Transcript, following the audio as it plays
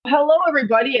Hello,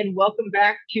 everybody, and welcome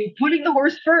back to Putting the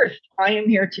Horse First. I am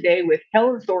here today with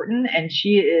Helen Thornton, and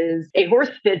she is a horse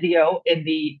physio in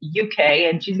the UK,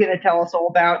 and she's going to tell us all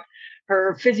about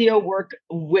her physio work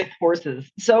with horses.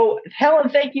 So, Helen,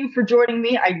 thank you for joining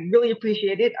me. I really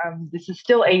appreciate it. This is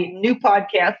still a new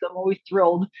podcast. I'm always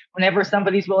thrilled whenever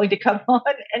somebody's willing to come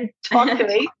on and talk to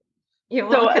me. You're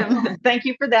welcome. Thank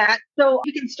you for that. So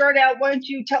you can start out. Why don't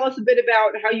you tell us a bit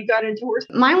about how you got into horses?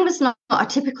 Mine was not a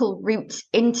typical route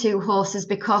into horses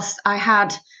because I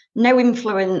had no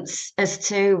influence as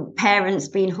to parents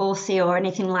being horsey or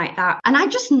anything like that. And I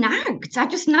just nagged.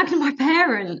 My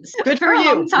parents. Good for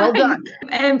you. A long time, well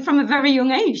done. From a very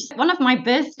young age. One of my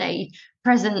birthday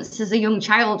presents as a young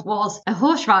child was a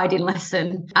horse riding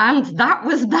lesson, and that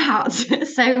was that.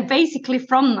 So basically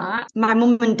from that, my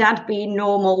mum and dad being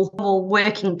normal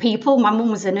working people, my mum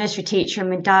was a nursery teacher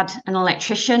and my dad an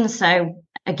electrician, so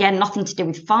again, nothing to do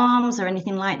with farms or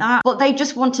anything like that. But they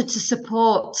just wanted to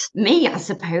support me, I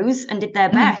suppose, and did their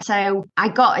best. So I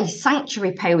got a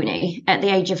sanctuary pony at the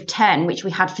age of 10, which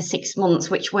we had for 6 months,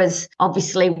 which was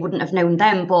obviously wouldn't have known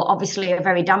them, but obviously a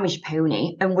very damaged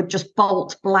pony and would just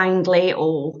bolt blindly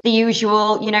or the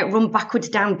usual, run backwards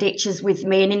down ditches with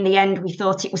me. And in the end, we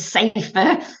thought it was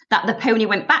safer that the pony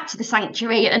went back to the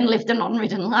sanctuary and lived an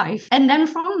unridden life. And then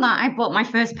from that, I bought my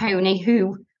first pony,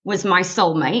 who was my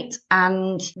soulmate,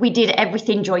 and we did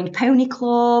everything, joined pony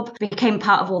club, became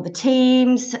part of all the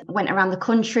teams, went around the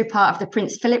country, part of the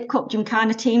Prince Philip Cup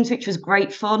Gymkhana teams, which was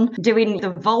great fun, doing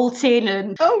the vaulting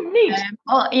and neat.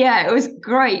 Yeah, it was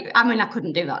great. I mean, I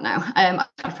couldn't do that now.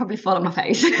 I'd probably fall on my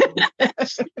face.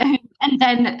 and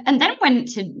then went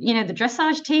to the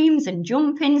dressage teams and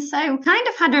jumping, so kind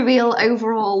of had a real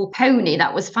overall pony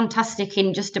that was fantastic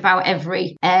in just about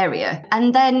every area.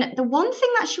 And then the one thing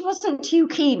that she wasn't too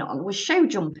keen on was show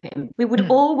jumping. We would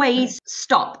always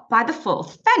stop by the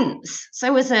fourth fence.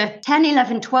 So as a 10,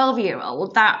 11,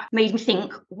 12-year-old, that made me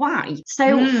think, why?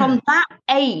 So from that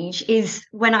age is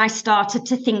when I started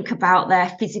to think about their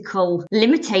physical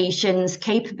limitations,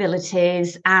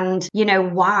 capabilities, and,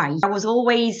 why. I was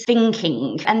always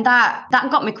thinking, and that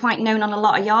got me quite known on a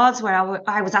lot of yards where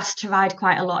I was asked to ride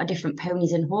quite a lot of different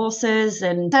ponies and horses.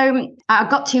 And so I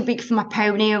got too big for my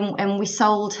pony, and we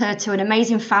sold her to an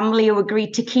amazing family who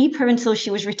agreed to keep her until she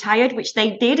was retired, which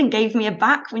they did, and gave me a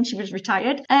back when she was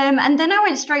retired. And then I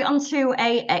went straight onto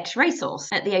a ex-racehorse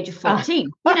at the age of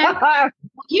 14.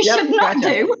 You should not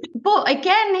do. But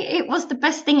again, it was the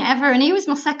best thing ever. And he was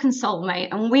my second soulmate.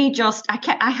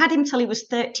 And I had him till he was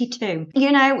 32.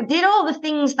 Did all the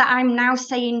things that I'm now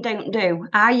saying don't do.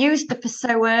 I used the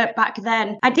Pessoa back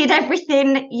then. I did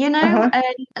everything,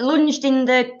 lunged in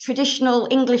the traditional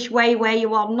English way where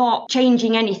you are not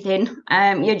changing anything.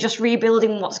 You're just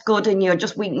rebuilding what's good and you're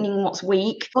just weakening what's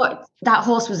weak. But that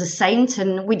horse was a saint,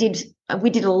 and we did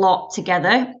a lot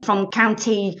together, from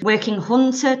county working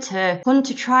hunter to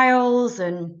hunter trials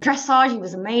and dressage. He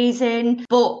was amazing,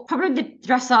 but probably the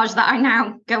dressage that I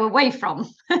now go away from.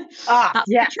 That's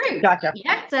the truth. Gotcha.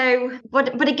 Yeah. So,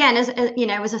 but again, as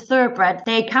a thoroughbred,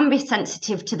 they can be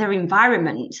sensitive to their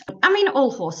environment. I mean,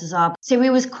 all horses are. So he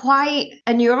was quite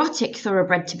a neurotic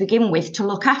thoroughbred to begin with, to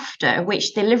look after,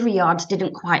 which the livery yards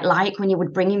didn't quite like when he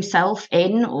would bring himself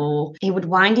in, or he would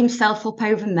wind himself up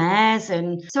over mares.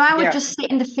 And so I would just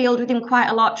sit in the field with him quite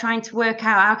a lot, trying to work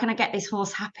out how can I get this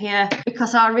horse happier,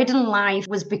 because our ridden life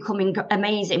was becoming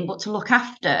amazing, but to look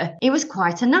after, it was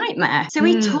quite a nightmare. So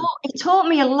he taught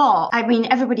me a lot. I mean,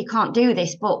 everybody can't do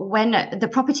this, but when the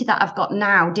property that I've got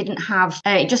now didn't have,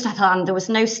 it just had land, there was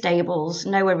no stables,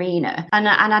 no arena, and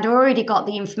I'd already got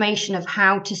the information of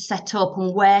how to set up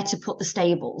and where to put the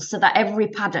stables so that every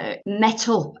paddock met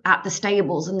up at the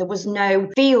stables and there was no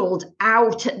field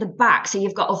out at the back. So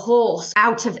you've got a horse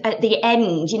out at the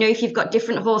end, if you've got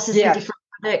different horses in different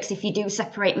paddocks, if you do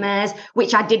separate mares,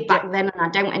 which I did back then and I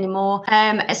don't anymore.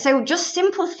 So just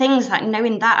simple things like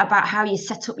knowing that about how you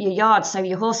set up your yard so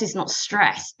your horse is not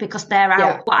stressed because they're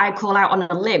out, what I call out on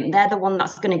a limb. They're the one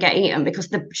that's going to get eaten because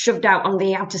they're shoved out on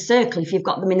the outer circle if you've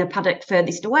got them in the paddock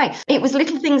furthest away. It was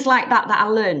little things like that I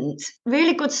learned.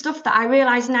 Really good stuff that I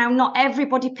realise now not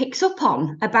everybody picks up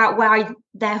on about why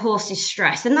their horse is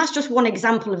stressed. And that's just one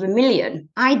example of a million.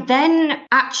 I then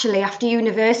actually, after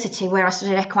university, where I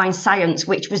studied equine science,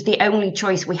 which was the only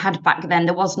choice we had back then,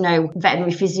 there was no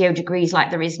veterinary physio degrees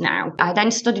like there is now. I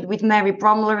then studied with Mary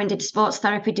Bromler and did sports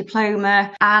therapy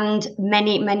diploma and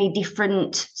many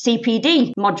different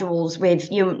CPD modules with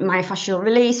myofascial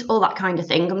release, all that kind of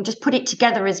thing, and just put it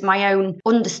together as my own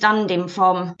understanding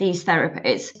from these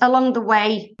therapies. Along the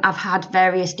way, I've had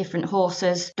various different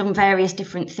horses, done various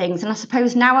different things, and I suppose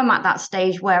suppose now I'm at that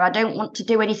stage where I don't want to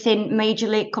do anything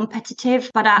majorly competitive,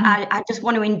 but I just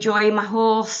want to enjoy my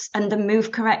horse and then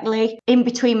move correctly. In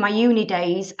between my uni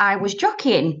days, I was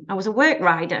jockeying. I was a work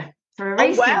rider for a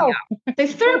racing wow. yacht. So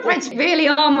thoroughbreds really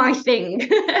are my thing.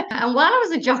 And while I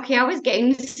was a jockey, I was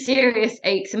getting serious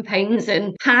aches and pains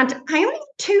and I only had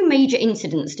two major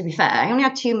incidents, to be fair. I only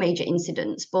had two major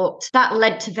incidents, but that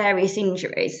led to various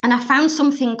injuries. And I found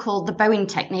something called the bowing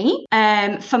technique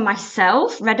for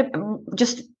myself,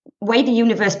 just way the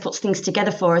universe puts things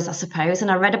together for us, I suppose. And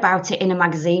I read about it in a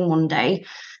magazine one day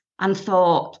and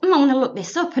thought, I'm going to look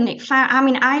this up. And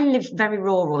I live very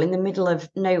rural in the middle of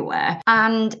nowhere.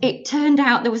 And it turned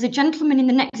out there was a gentleman in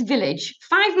the next village,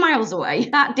 5 miles away,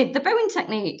 that did the bowing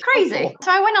technique. Crazy. Oh.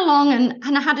 So I went along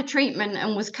and I had a treatment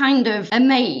and was kind of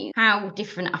amazed how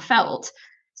different I felt.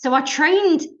 So I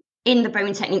trained in the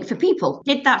bowing technique for people.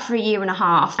 Did that for 1.5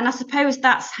 years. And I suppose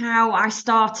that's how I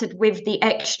started with the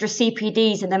extra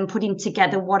CPDs and then putting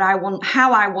together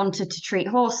how I wanted to treat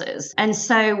horses. And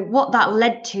so what that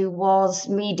led to was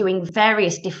me doing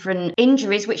various different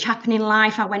injuries which happen in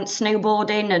life. I went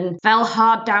snowboarding and fell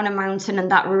hard down a mountain, and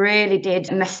that really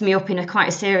did mess me up in quite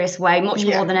a serious way, much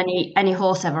more than any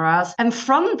horse ever has. And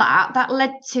from that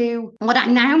led to what I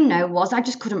now know was I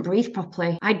just couldn't breathe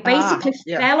properly. I basically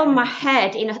fell on my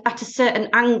head at a certain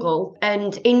angle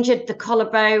and injured the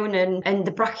collarbone and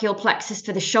the brachial plexus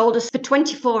for the shoulders. For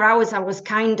 24 hours, I was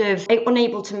kind of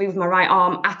unable to move my right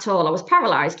arm at all. I was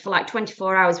paralyzed for like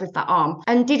 24 hours with that arm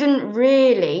and didn't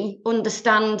really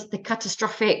understand the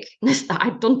catastrophicness that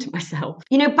I'd done to myself.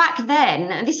 You know, back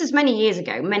then, this is many years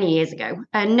ago,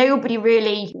 and nobody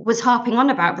really was harping on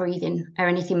about breathing or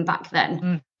anything back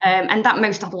then. And that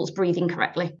most adults breathe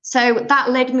incorrectly. So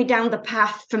that led me down the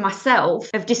path for myself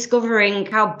of discovering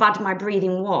how bad my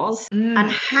breathing was and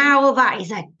how that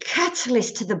is a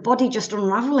catalyst to the body just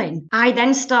unraveling. I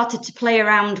then started to play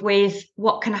around with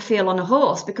what can I feel on a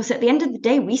horse, because at the end of the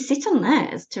day, we sit on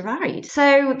theirs to ride.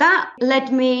 So that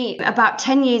led me about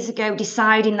 10 years ago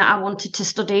deciding that I wanted to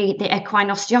study the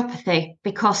equine osteopathy,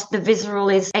 because the visceral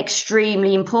is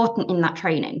extremely important in that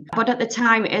training. But at the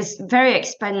time, it was very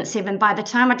expensive. And by the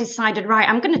time I decided, right,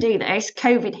 I'm going to do this,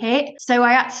 COVID hit. So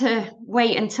I had to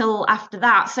wait until after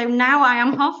that. So now I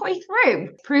am halfway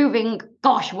through, proving,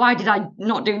 gosh, why did I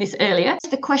not do this earlier? It's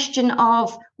the question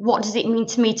of what does it mean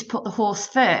to me to put the horse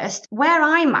first? Where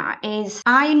I'm at is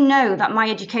I know that my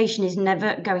education is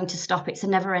never going to stop. It's a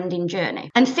never-ending journey.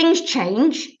 And things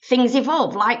change, things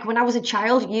evolve. Like when I was a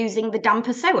child using the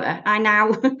damper sewer,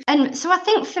 and so I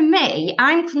think for me,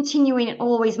 I'm continuing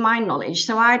always my knowledge.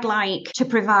 So I'd like to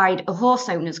provide a horse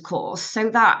owner's course so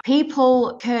that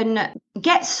people can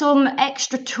get some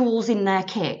extra tools in their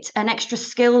kit and extra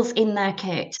skills in their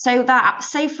kit, so that,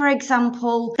 say, for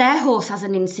example, their horse has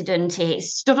an incident,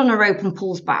 it's stood on a rope and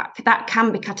pulls back. That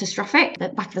can be catastrophic, the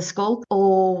back of the skull,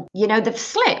 or, they've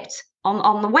slipped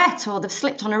on the wet, or they've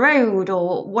slipped on a road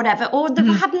or whatever, or they've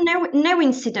had no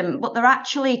incident, but they're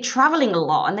actually traveling a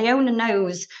lot, and the owner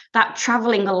knows that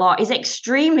traveling a lot is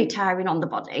extremely tiring on the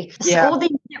body. Yeah.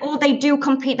 Or they do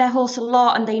compete their horse a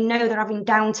lot and they know they're having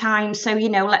downtime, so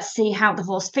let's see how the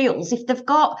horse feels. If they've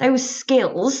got those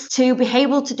skills to be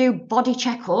able to do body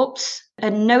checkups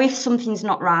and know if something's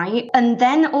not right, and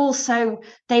then also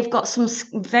they've got some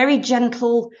very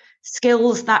gentle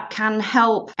skills that can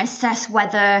help assess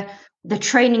whether the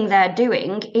training they're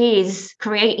doing is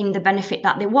creating the benefit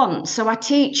that they want. So I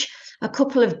teach a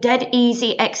couple of dead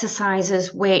easy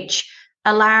exercises which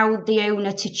allow the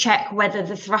owner to check whether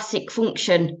the thoracic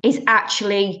function is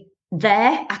actually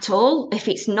there at all. If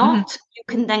it's not, you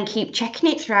can then keep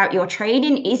checking it throughout your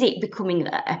training. Is it becoming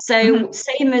there? So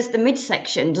same as the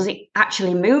midsection, does it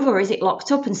actually move or is it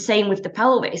locked up? And same with the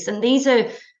pelvis. And these are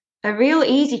real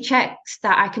easy checks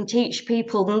that I can teach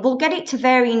people, and they'll get it to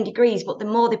varying degrees, but the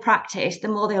more they practice, the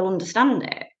more they'll understand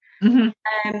it.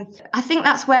 I think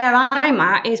that's where I'm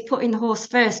at, is putting the horse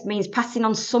first means passing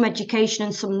on some education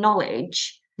and some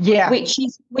knowledge, which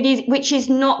is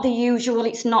not the usual.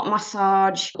 It's not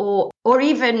massage or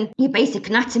even your basic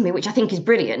anatomy, which I think is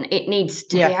brilliant. It needs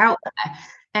to be out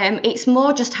there. It's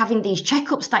more just having these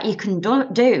checkups that you can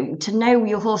do to know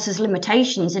your horse's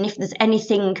limitations and if there's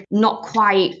anything not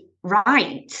quite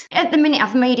right. At the minute,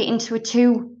 I've made it into a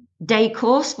 2-day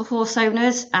course for horse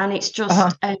owners, and it's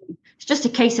just It's just a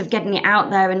case of getting it out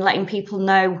there and letting people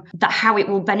know that how it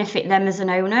will benefit them as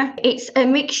an owner. It's a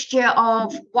mixture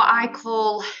of what I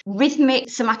call rhythmic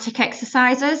somatic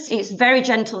exercises. It's very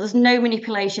gentle. There's no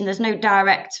manipulation. There's no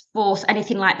direct force,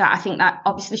 anything like that. I think that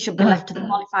obviously should be left to the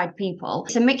qualified people.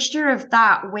 It's a mixture of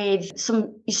that with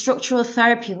some structural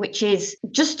therapy, which is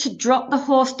just to drop the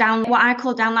horse down, what I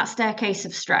call down that staircase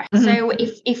of stress. So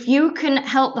if you can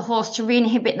help the horse to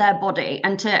re-inhibit their body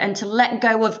and to let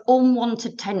go of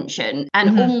unwanted tension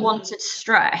and unwanted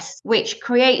stress, which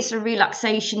creates a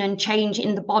relaxation and change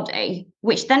in the body,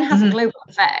 which then has a global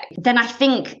effect, then I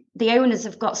think the owners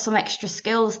have got some extra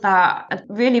skills that are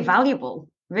really valuable.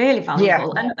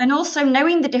 And also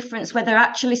knowing the difference, whether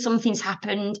actually something's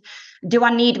happened. Do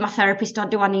I need my therapist or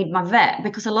do I need my vet?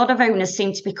 Because a lot of owners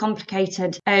seem to be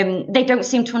complicated. They don't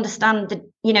seem to understand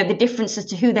the differences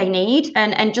to who they need,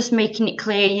 and just making it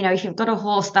clear, if you've got a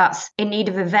horse that's in need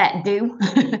of a vet, do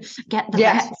get the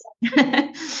vet.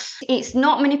 It's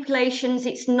not manipulations.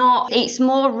 It's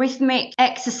more rhythmic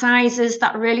exercises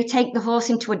that really take the horse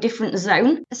into a different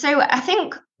zone. So I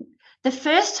think the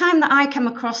first time that I came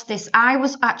across this, I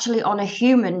was actually on a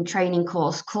human training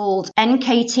course called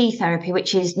NKT therapy,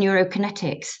 which is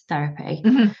neurokinetics therapy.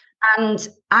 And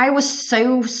I was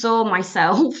so sore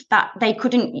myself that they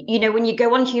couldn't, when you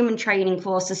go on human training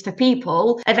courses for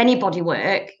people of any body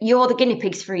work, you're the guinea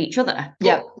pigs for each other.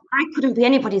 Yeah. I couldn't be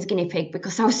anybody's guinea pig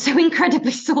because I was so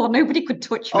incredibly sore. Nobody could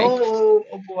touch me. Oh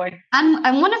boy.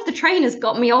 And one of the trainers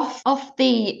got me off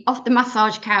the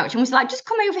massage couch and was like, just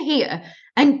come over here,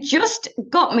 and just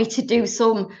got me to do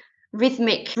some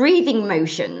rhythmic breathing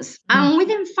motions. And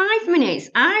within 5 minutes,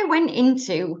 I went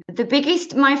into the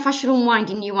biggest myofascial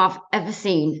unwinding you have ever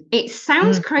seen. It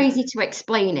sounds crazy to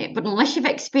explain it, but unless you've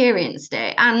experienced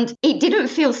it, and it didn't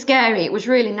feel scary, it was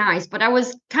really nice, but I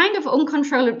was kind of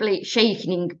uncontrollably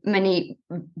shaking in many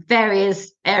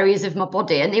various areas of my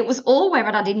body, and it was all where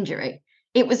I'd had injury.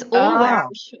 It was all where I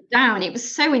was shut down. It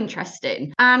was so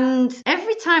interesting. And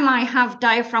every time I have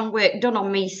diaphragm work done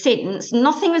on me since,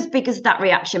 nothing as big as that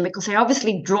reaction, because I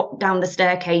obviously dropped down the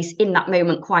staircase in that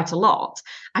moment quite a lot.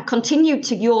 I continued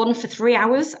to yawn for 3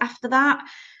 hours after that.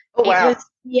 Oh, wow.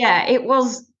 It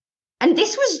was. And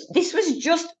this was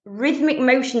just rhythmic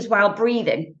motions while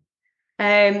breathing.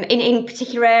 In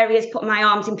particular areas, put my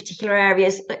arms in particular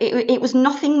areas. It was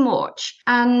nothing much.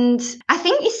 And I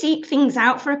think you seek things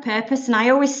out for a purpose. And I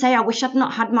always say, I wish I'd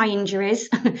not had my injuries.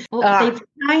 But they've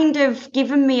kind of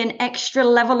given me an extra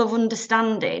level of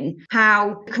understanding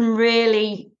how you can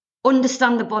really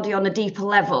understand the body on a deeper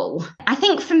level. I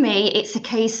think for me, it's a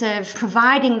case of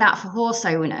providing that for horse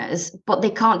owners, but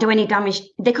they can't do any damage.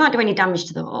 They can't do any damage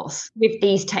to the horse with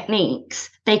these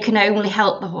techniques. They can only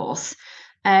help the horse.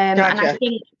 Gotcha. And I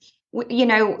think,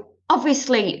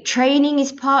 obviously training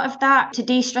is part of that to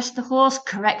de-stress the horse.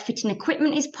 Correct fitting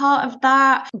equipment is part of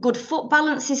that. Good foot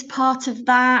balance is part of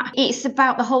that. It's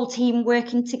about the whole team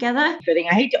working together. Fitting.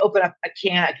 I hate to open up a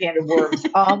can of worms,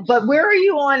 but where are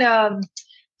you on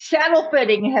saddle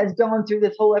fitting has gone through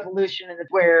this whole evolution and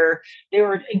where they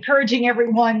were encouraging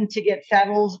everyone to get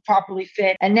saddles properly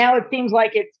fit. And now it seems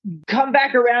like it's come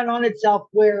back around on itself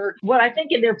where what I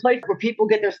think in their place where people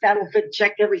get their saddle fit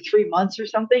checked every 3 months or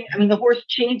something. I mean, the horse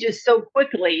changes so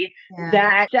quickly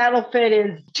that saddle fit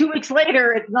is 2 weeks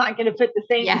later, it's not going to fit the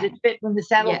same as it fit when the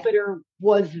saddle fitter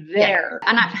was there.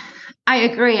 And I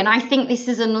agree. And I think this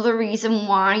is another reason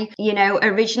why,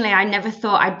 originally I never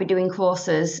thought I'd be doing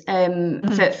courses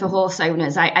for horse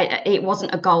owners. It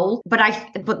wasn't a goal, but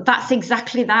that's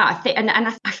exactly that. I think, and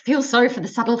I feel sorry for the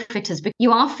saddle fitters, because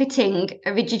you are fitting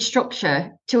a rigid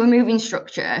structure to a moving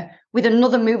structure with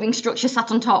another moving structure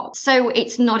sat on top. So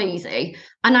it's not easy.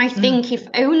 And I think if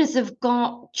owners have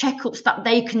got checkups that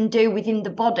they can do within the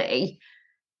body,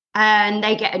 and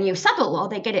they get a new saddle or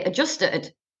they get it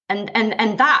adjusted,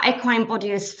 and that equine body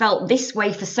has felt this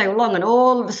way for so long, and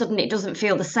all of a sudden it doesn't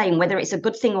feel the same, whether it's a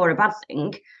good thing or a bad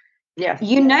thing. Yeah,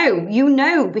 you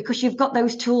know, because you've got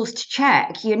those tools to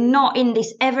check. You're not in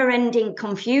this ever-ending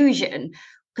confusion,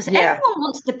 because everyone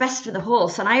wants the best for the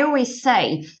horse. And I always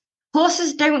say,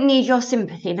 horses don't need your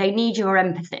sympathy; they need your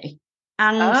empathy.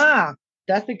 And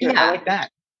that's a good. I like that.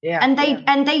 Yeah,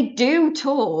 and they do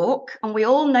talk, and we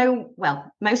all know. Well,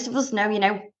 most of us know.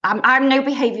 I'm no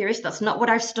behaviourist. That's not what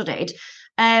I've studied.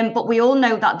 But we all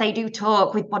know that they do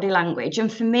talk with body language.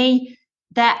 And for me,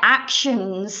 their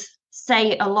actions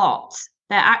say a lot.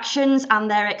 Their actions and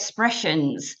their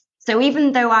expressions. So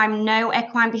even though I'm no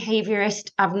equine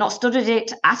behaviourist, I've not studied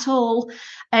it at all.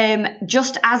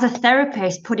 Just as a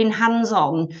therapist, putting hands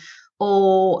on.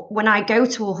 Or when I go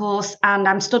to a horse and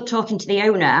I'm stood talking to the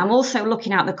owner, I'm also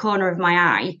looking out the corner of my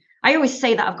eye. I always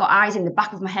say that I've got eyes in the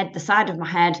back of my head, the side of my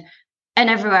head, and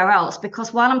everywhere else,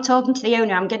 because while I'm talking to the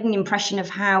owner, I'm getting an impression of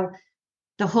how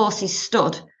the horse is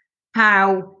stood,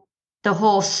 how the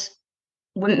horse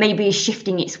maybe is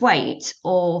shifting its weight,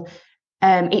 or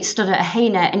it stood at a hay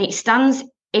net and it stands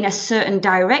in a certain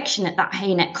direction at that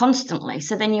hay net constantly.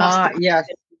 So then you ask the question,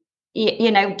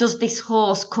 yes. Does this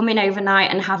horse come in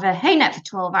overnight and have a hay net for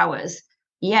 12 hours?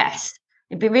 Yes.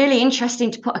 It'd be really interesting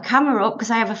to put a camera up,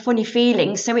 because I have a funny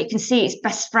feeling, so it can see its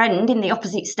best friend in the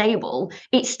opposite stable.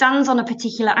 It stands on a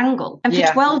particular angle. And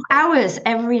for 12 hours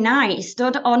every night,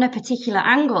 stood on a particular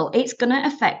angle, it's going to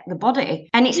affect the body.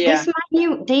 And it's this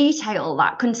minute detail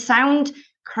that can sound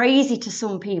crazy to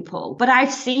some people, but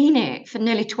I've seen it for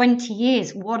nearly 20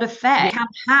 years, what effect it can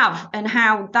have and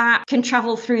how that can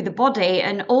travel through the body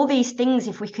and all these things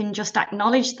if we can just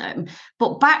acknowledge them.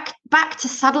 But back to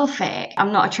saddle fit.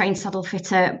 I'm not a trained saddle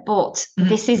fitter, but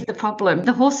this is the problem.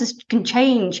 The horses can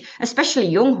change, especially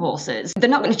young horses. They're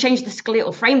not going to change the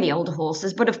skeletal frame, the older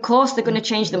horses, but of course they're going to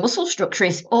change the muscle structure.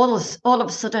 If all of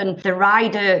a sudden the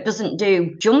rider doesn't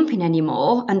do jumping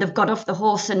anymore and they've got off the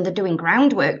horse and they're doing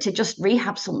groundwork to just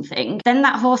rehab something, then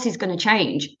that horse is going to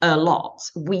change a lot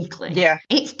weekly. Yeah.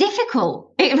 It's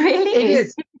difficult. It really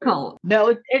is difficult. No,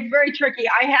 it's very tricky.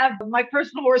 I have my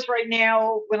personal horse right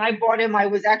now. When I bought him,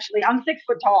 I'm 6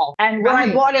 foot tall. And when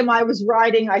I bought him, I was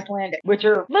riding Icelandic, which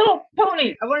are little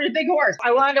ponies. I wanted a big horse.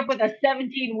 I wound up with a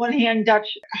 17 one-hand Dutch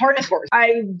harness horse.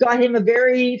 I got him a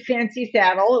very fancy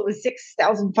saddle. It was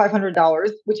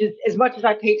 $6,500, which is as much as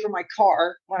I paid for my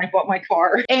car when I bought my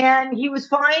car. And he was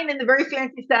fine in the very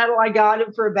fancy saddle. I got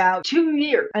him for about 2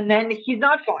 years, and then he's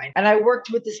not fine. And I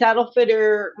worked with the saddle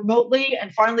fitter remotely.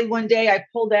 And finally, one day I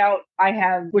pulled out,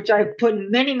 which I've put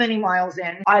many, many miles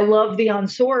in. I love the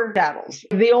Ensor saddles,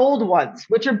 the old ones,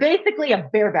 which are basically a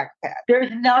bareback pad. There's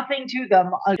nothing to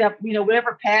them except,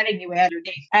 whatever padding you add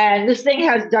underneath. And this thing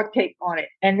has duct tape on it.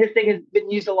 And this thing has been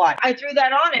used a lot. I threw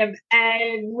that on him,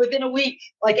 and within a week,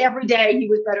 like every day, he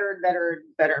was better and better and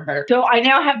better and better. So I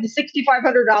now have the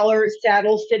 $6,500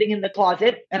 saddle sitting in the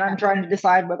closet, and I'm trying to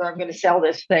decide whether I'm going to sell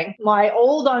this thing. My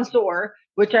old Ensor,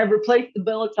 which I've replaced the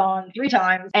billets on 3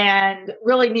 times and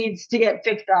really needs to get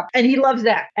fixed up. And he loves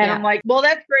that. And I'm like, well,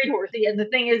 that's great, horsey. And the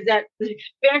thing is that the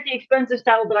fancy expensive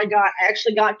saddle that I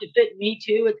actually got to fit me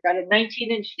too. It's got a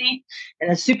 19-inch seat and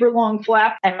a super long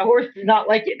flap, and the horse does not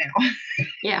like it now.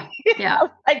 Yeah.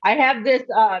 I have this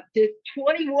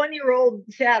 21-year-old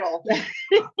saddle.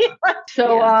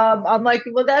 So I'm like,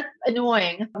 well, that's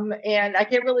annoying. And I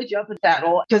can't really jump a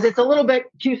saddle because it's a little bit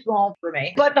too small for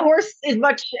me. But the horse is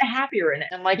much happier in it.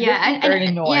 I'm like, very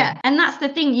annoying. Yeah, and that's the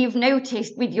thing you've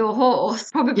noticed with your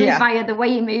horse, probably via the way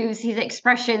he moves, his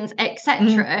expressions,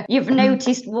 etc. You've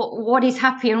noticed what is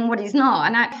happy and what is not.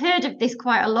 And I've heard of this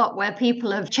quite a lot, where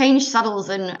people have changed saddles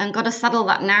and got a saddle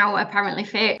that now apparently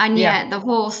fit, and yet the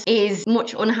horse is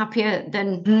much unhappier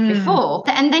than before.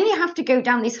 And then you have to go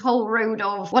down this whole road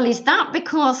of, well, is that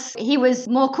because he was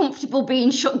more comfortable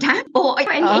being shut down?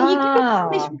 And you go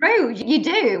down this road, you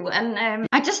do. And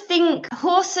I just think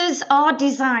horses are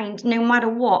designed, no matter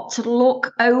what, to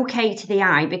look okay to the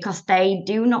eye, because they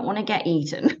do not want to get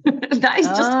eaten. That is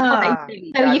just how they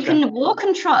think. So you can walk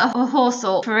and trot a horse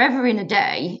up forever in a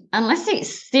day, unless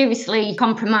it's seriously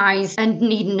compromised and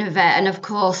needing a vet. And of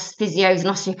course, physios and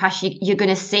osteopaths, you're going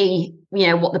to see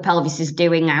what the pelvis is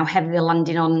doing, how heavy they're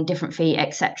landing on different feet,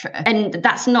 etc. And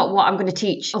that's not what I'm going to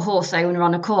teach a horse owner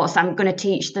on a course. I'm going to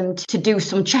teach them to do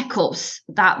some checkups,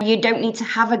 that you don't need to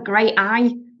have a great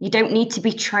eye. You don't need to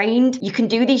be trained. You can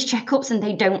do these checkups and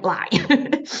they don't lie.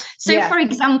 So, for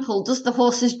example, does the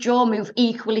horse's jaw move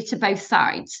equally to both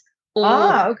sides?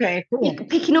 Or okay, cool.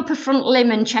 Picking up a front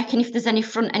limb and checking if there's any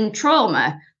front end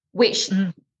trauma, which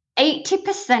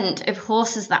 80% of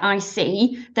horses that I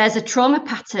see, there's a trauma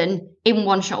pattern in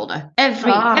one shoulder.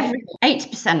 Every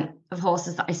 80% of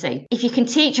horses that I see. If you can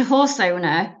teach a horse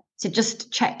owner to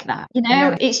just check that,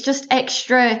 it's just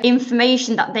extra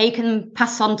information that they can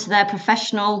pass on to their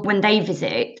professional when they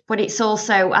visit. But it's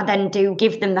also, I then do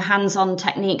give them the hands-on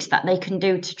techniques that they can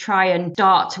do to try and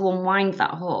start to unwind that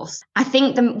horse. I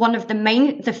think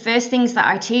the first things that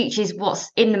I teach is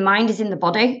what's in the mind is in the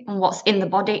body, and what's in the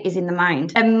body is in the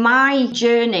mind. And my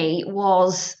journey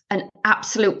was an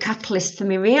absolute catalyst for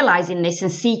me realizing this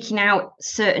and seeking out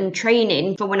certain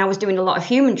training for when I was doing a lot of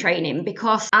human training,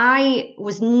 because I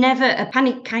was never never a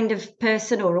panic kind of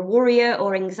person or a worrier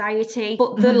or anxiety.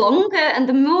 But the longer and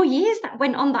the more years that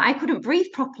went on that I couldn't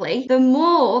breathe properly, the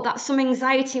more that some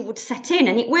anxiety would set in.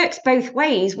 And it works both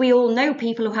ways. We all know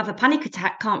people who have a panic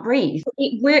attack can't breathe.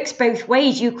 It works both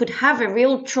ways. You could have a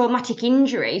real traumatic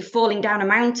injury falling down a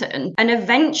mountain, and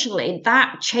eventually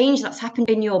that change that's happened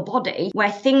in your body,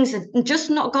 where things have just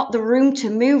not got the room to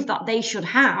move that they should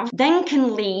have, then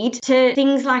can lead to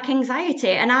things like anxiety.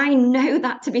 And I know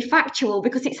that to be factual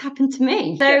because it's happened to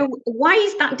me. So why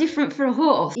is that different for a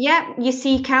horse? Yeah, you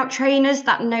seek out trainers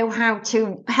that know how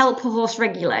to help a horse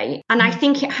regulate. And I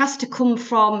think it has to come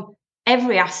from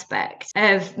every aspect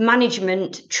of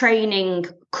management, training,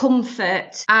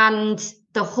 comfort, and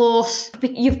the horse.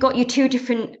 You've got your two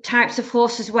different types of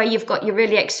horses, where you've got your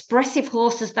really expressive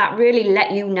horses that really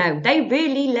let you know. They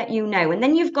really let you know. And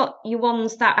then you've got your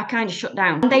ones that are kind of shut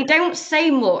down. And they don't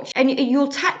say much. And you'll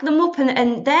tack them up,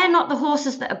 and they're not the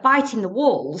horses that are biting the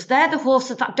walls. They're the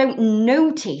horses that don't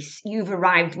notice you've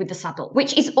arrived with the saddle,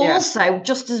 which is also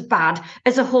just as bad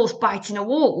as a horse biting a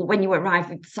wall when you arrive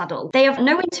with the saddle. They have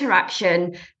no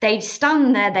interaction. They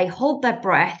stand there, they hold their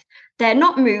breath. They're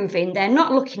not moving, they're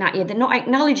not looking at you, they're not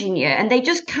acknowledging you, and they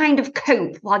just kind of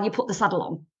cope while you put the saddle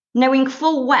on, knowing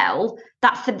full well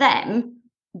that for them,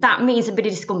 that means a bit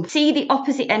of discomfort. See the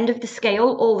opposite end of the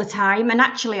scale all the time. And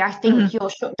actually, I think your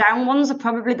shut down ones are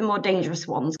probably the more dangerous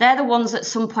ones. They're the ones at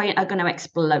some point are going to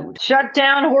explode. Shut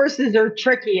down horses are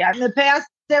tricky. In the past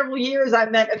several years, I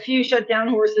met a few shut down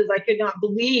horses. I could not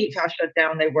believe how shut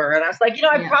down they were. And I was like,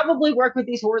 I probably worked with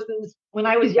these horses when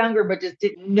I was younger, but just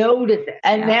didn't notice it.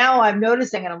 And now I'm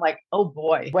noticing, and I'm like, oh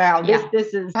boy, wow,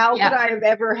 this is, how could I have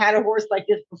ever had a horse like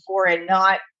this before and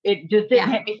not, it just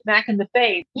didn't hit me smack in the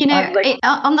face.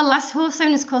 On the last horse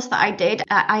owners course that I did,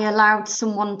 I allowed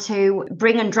someone to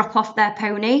bring and drop off their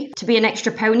pony to be an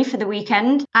extra pony for the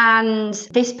weekend. And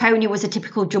this pony was a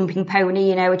typical jumping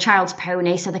pony, a child's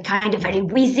pony. So they're kind of very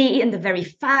whizzy and they're very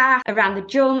fast around the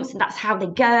jumps, and that's how they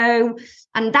go.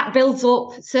 And that builds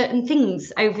up certain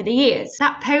things over the years.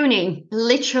 That pony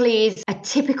literally is a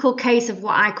typical case of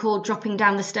what I call dropping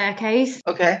down the staircase.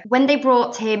 Okay. When they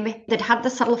brought him, they'd had the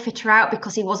saddle fitter out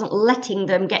because he wasn't letting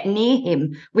them get near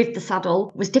him with the saddle.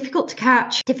 It was difficult to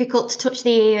catch, difficult to touch the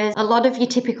ears, a lot of your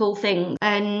typical things.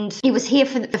 And he was here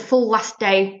for the full last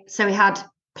day. So he had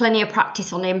plenty of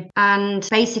practice on him. And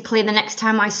basically the next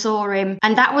time I saw him,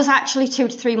 and that was actually 2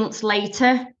 to 3 months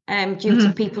later, due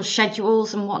to people's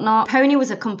schedules and whatnot, pony was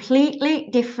a completely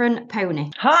different pony.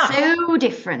 So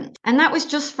different. And that was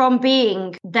just from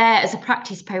being there as a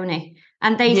practice pony.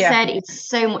 And they said it's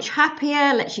so much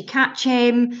happier, lets you catch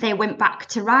him. They went back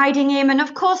to riding him. And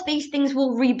of course, these things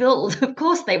will rebuild. Of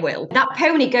course they will. That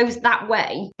pony goes that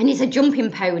way and he's a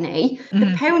jumping pony.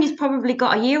 The pony's probably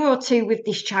got a year or two with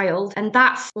this child, and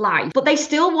that's life. But they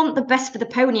still want the best for the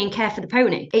pony and care for the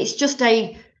pony. It's just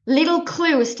a little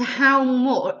clue as to how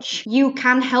much you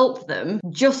can help them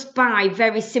just by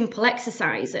very simple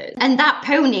exercises. And that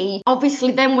pony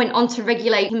obviously then went on to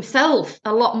regulate himself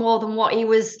a lot more than what he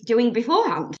was doing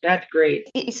beforehand. That's great.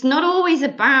 It's not always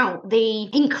about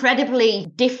the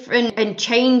incredibly different and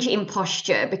change in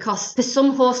posture, because for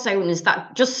some horse owners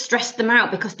that just stress them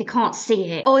out because they can't see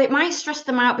it, or it might stress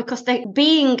them out because they're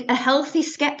being a healthy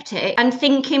skeptic and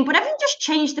thinking, but haven't just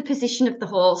changed the position of the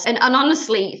horse? And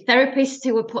honestly, therapists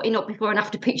who are putting up before and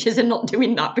after pictures are not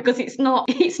doing that, because it's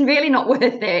really not worth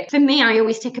it. For me, I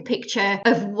always take a picture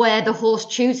of where the horse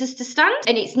chooses to stand,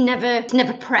 and it's never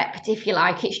prepped, if you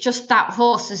like. It's just that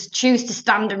horses choose to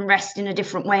stand and rest in a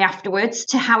different way afterwards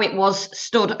to how it was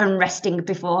stood and resting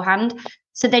beforehand.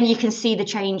 So then you can see the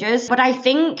changes. But I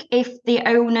think if the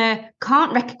owner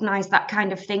can't recognize that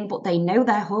kind of thing, but they know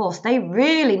their horse, they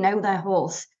really know their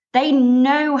horse, they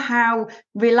know how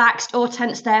relaxed or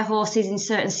tense their horse is in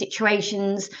certain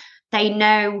situations. They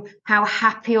know how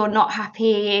happy or not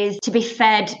happy he is to be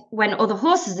fed when other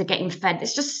horses are getting fed.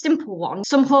 It's just a simple one.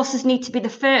 Some horses need to be the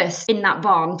first in that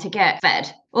barn to get fed.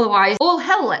 Otherwise, all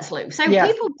hell lets loose. So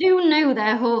people do know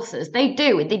their horses. They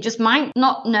do. They just might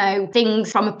not know things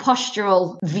from a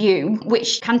postural view,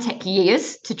 which can take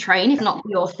years to train, if not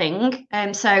your thing.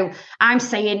 So I'm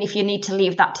saying if you need to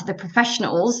leave that to the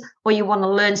professionals, or you want to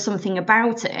learn something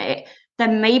about it,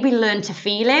 then maybe learn to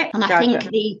feel it. And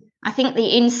I think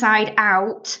the inside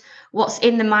out what's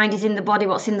in the mind is in the body,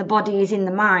 what's in the body is in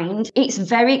the mind. It's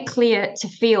very clear to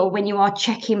feel when you are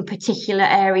checking particular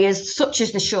areas, such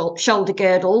as the shoulder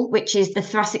girdle, which is the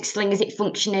thoracic sling. Is it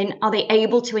functioning? Are they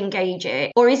able to engage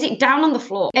it? Or is it down on the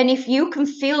floor? And if you can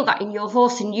feel that in your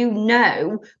horse and you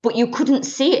know, but you couldn't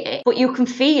see it, but you can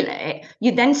feel it,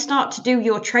 you then start to do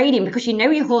your training because you know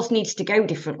your horse needs to go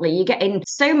differently. You're getting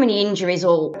so many injuries,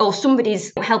 or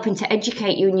somebody's helping to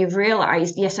educate you and you've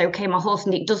realised, yes, okay, my horse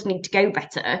does need to go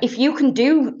better. If you can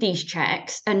do these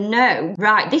checks and know,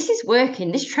 right, this is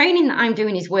working, this training that I'm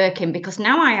doing is working because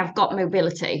now I have got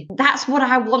mobility. That's what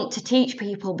I want to teach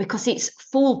people because it's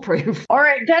foolproof. All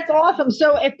right, that's awesome.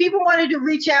 So if people wanted to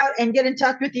reach out and get in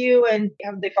touch with you, and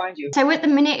how would they find you? So at the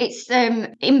minute, it's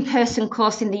in-person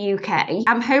course in the UK.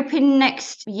 I'm hoping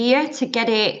next year to get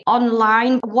it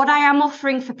online. What I am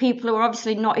offering for people who are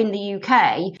obviously not in the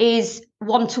UK is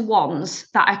one-to-ones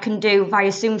that I can do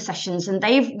via Zoom sessions, and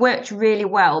they've worked really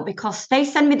well because they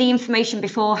send me the information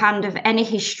beforehand of any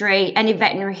history, any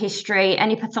veterinary history,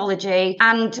 any pathology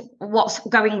and what's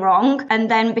going wrong, and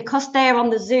then because they're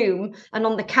on the Zoom and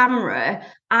on the camera,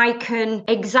 I can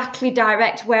exactly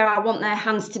direct where I want their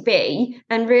hands to be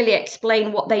and really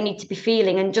explain what they need to be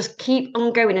feeling and just keep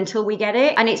on going until we get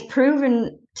it. And it's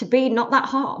proven to be not that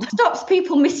hard. It stops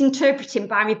people misinterpreting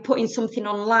by me putting something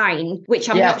online, which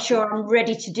I'm not sure I'm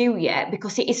ready to do yet,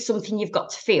 because it is something you've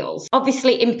got to feel.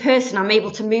 Obviously, in person, I'm able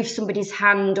to move somebody's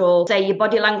hand or say your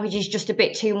body language is just a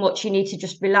bit too much, you need to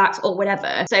just relax or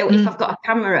whatever. So if I've got a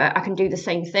camera, I can do the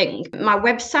same thing. My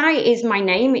website is my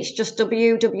name. It's just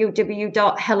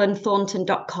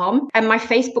www.helenthornton.com. And my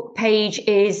Facebook page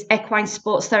is Equine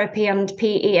Sports Therapy and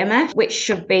PEMF, which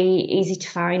should be easy to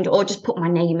find, or just put my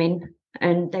name in.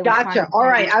 And they Gotcha. All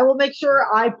right. I will make sure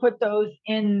I put those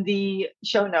in the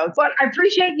show notes. But I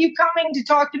appreciate you coming to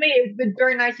talk to me. It's been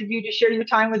very nice of you to share your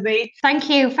time with me.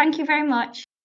 Thank you. Thank you very much.